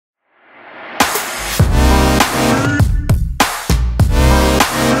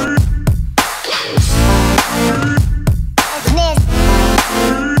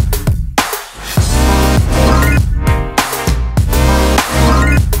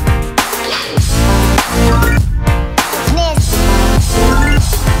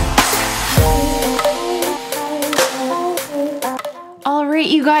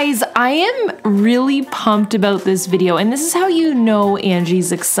guys, I am really pumped about this video, and this is how you know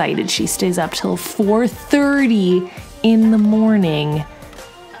Angie's excited. She stays up till 4:30 in the morning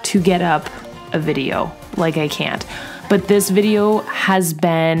to get up a video. Like I can't. But this video has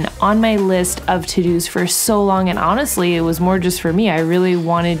been on my list of to-dos for so long, and honestly, it was more just for me. I really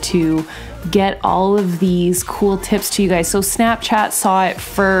wanted to get all of these cool tips to you guys. So Snapchat saw it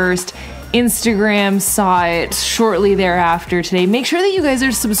first, Instagram saw it shortly thereafter today. Make sure that you guys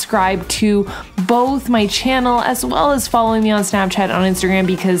are subscribed to both my channel as well as following me on Snapchat and on Instagram,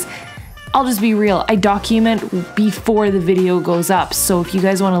 because I'll just be real, I document before the video goes up. So if you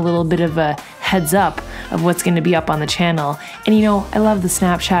guys want a little bit of a heads up of what's going to be up on the channel. And you know, I love the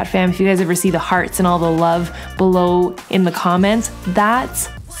Snapchat fam. If you guys ever see the hearts and all the love below in the comments, that's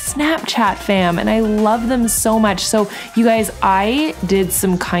Snapchat fam, and I love them so much. So you guys, I did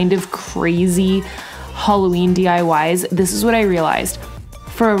some kind of crazy Halloween DIYs. This is what I realized.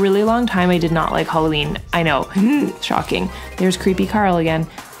 For a really long time, I did not like Halloween. I know, shocking. There's creepy Carl again.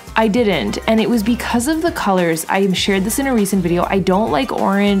 I didn't, and it was because of the colors. I shared this in a recent video. I don't like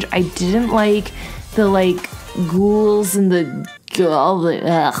orange. I didn't like the ghouls and the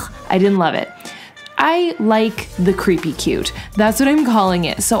ugh. I didn't love it. I like the creepy cute. That's what I'm calling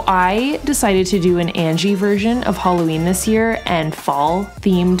it. So I decided to do an Angie version of Halloween this year and fall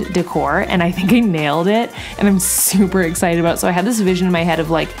themed decor, and I think I nailed it, and I'm super excited about it. So I had this vision in my head of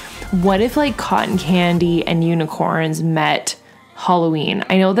what if cotton candy and unicorns met Halloween?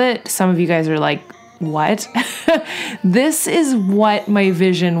 I know that some of you guys are like, what? This is what my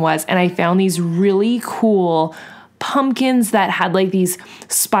vision was, and I found these really cool pumpkins that had these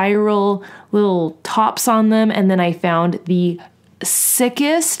spiral little tops on them, and then I found the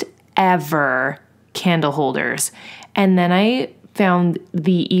sickest ever candle holders, and then I found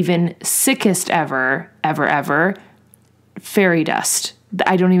the even sickest ever fairy dust.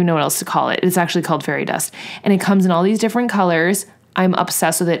 I don't even know what else to call it. It's actually called fairy dust, and it comes in all these different colors. I'm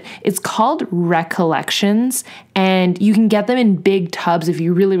obsessed with it. It's called Recollections, and you can get them in big tubs if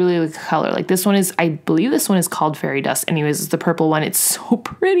you really, really like the color. This one is, I believe this one is called Fairy Dust. Anyways, it's the purple one. It's so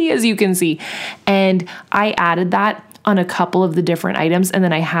pretty, as you can see. And I added that on a couple of the different items, and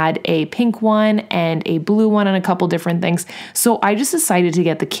then I had a pink one and a blue one on a couple different things. So I just decided to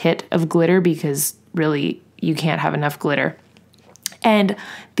get the kit of glitter because really you can't have enough glitter. And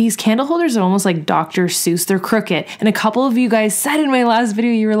these candle holders are almost like Dr. Seuss. They're crooked. And a couple of you guys said in my last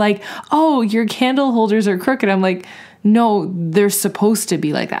video, you were like, oh, your candle holders are crooked. I'm like, no, they're supposed to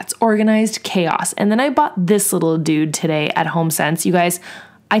be like that. It's organized chaos. And then I bought this little dude today at Homesense. You guys,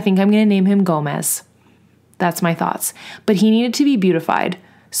 I think I'm going to name him Gomez. That's my thoughts. But he needed to be beautified.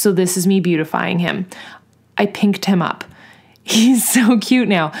 So this is me beautifying him. I pinked him up. He's so cute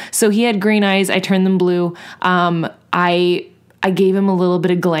now. So he had green eyes. I turned them blue. I gave him a little bit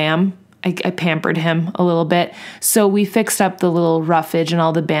of glam. I pampered him a little bit. So we fixed up the little roughage and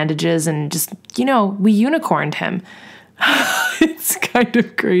all the bandages and just, we unicorned him. It's kind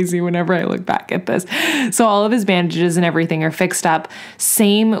of crazy whenever I look back at this. So all of his bandages and everything are fixed up.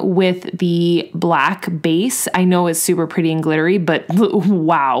 Same with the black base. I know it's super pretty and glittery, but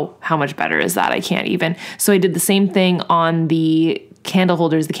wow, how much better is that? I can't even. So I did the same thing on the candle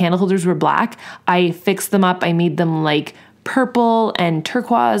holders. The candle holders were black. I fixed them up. I made them purple and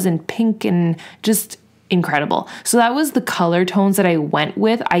turquoise and pink and just incredible. So that was the color tones that I went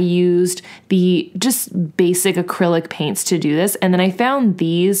with. I used the just basic acrylic paints to do this. And then I found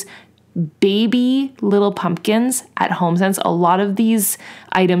these baby little pumpkins at Homesense. A lot of these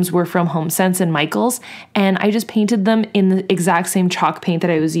items were from Homesense and Michael's, and I just painted them in the exact same chalk paint that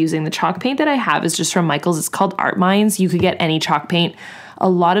I was using. The chalk paint that I have is just from Michael's. It's called Art Minds. You could get any chalk paint. A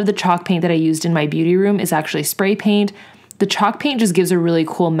lot of the chalk paint that I used in my beauty room is actually spray paint. The chalk paint just gives a really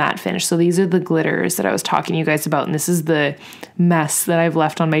cool matte finish. So these are the glitters that I was talking to you guys about, and this is the mess that I've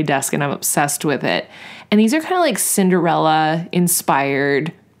left on my desk, and I'm obsessed with it. And these are kind of Cinderella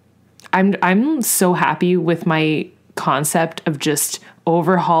inspired. I'm so happy with my concept of just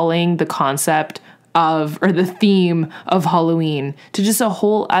overhauling the concept of, or the theme of Halloween to just a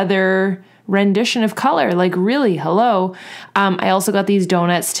whole other rendition of color. Really, hello. I also got these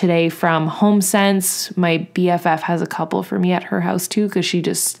donuts today from Homesense. My BFF has a couple for me at her house too, because she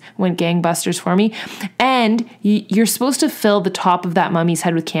just went gangbusters for me. And you're supposed to fill the top of that mummy's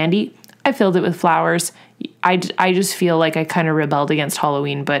head with candy. I filled it with flowers. I just feel like I kind of rebelled against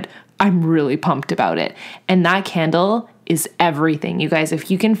Halloween, but I'm really pumped about it. And that candle is everything. You guys,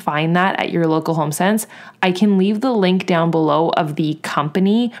 if you can find that at your local Homesense, I can leave the link down below of the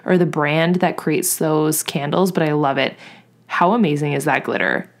company or the brand that creates those candles, but I love it. How amazing is that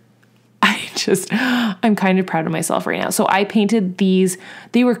glitter? I I'm kind of proud of myself right now. So I painted these,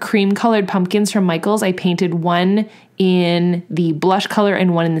 they were cream colored pumpkins from Michael's. I painted one in the blush color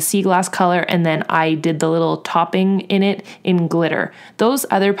and one in the sea glass color, and then I did the little topping in it in glitter. Those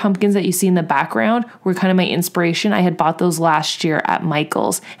other pumpkins that you see in the background were kind of my inspiration. I had bought those last year at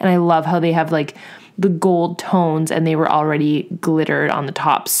Michael's, and I love how they have like the gold tones and they were already glittered on the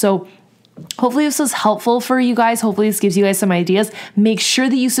top. So hopefully this was helpful for you guys. Hopefully this gives you guys some ideas. Make sure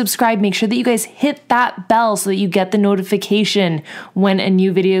that you subscribe. Make sure that you guys hit that bell so that you get the notification when a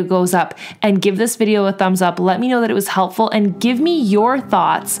new video goes up. And give this video a thumbs up. Let me know that it was helpful and give me your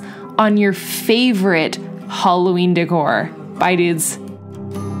thoughts on your favorite Halloween decor. Bye, dudes.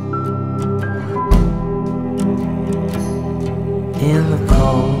 In the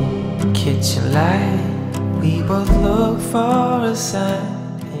cold kitchen light, we both look for a sign.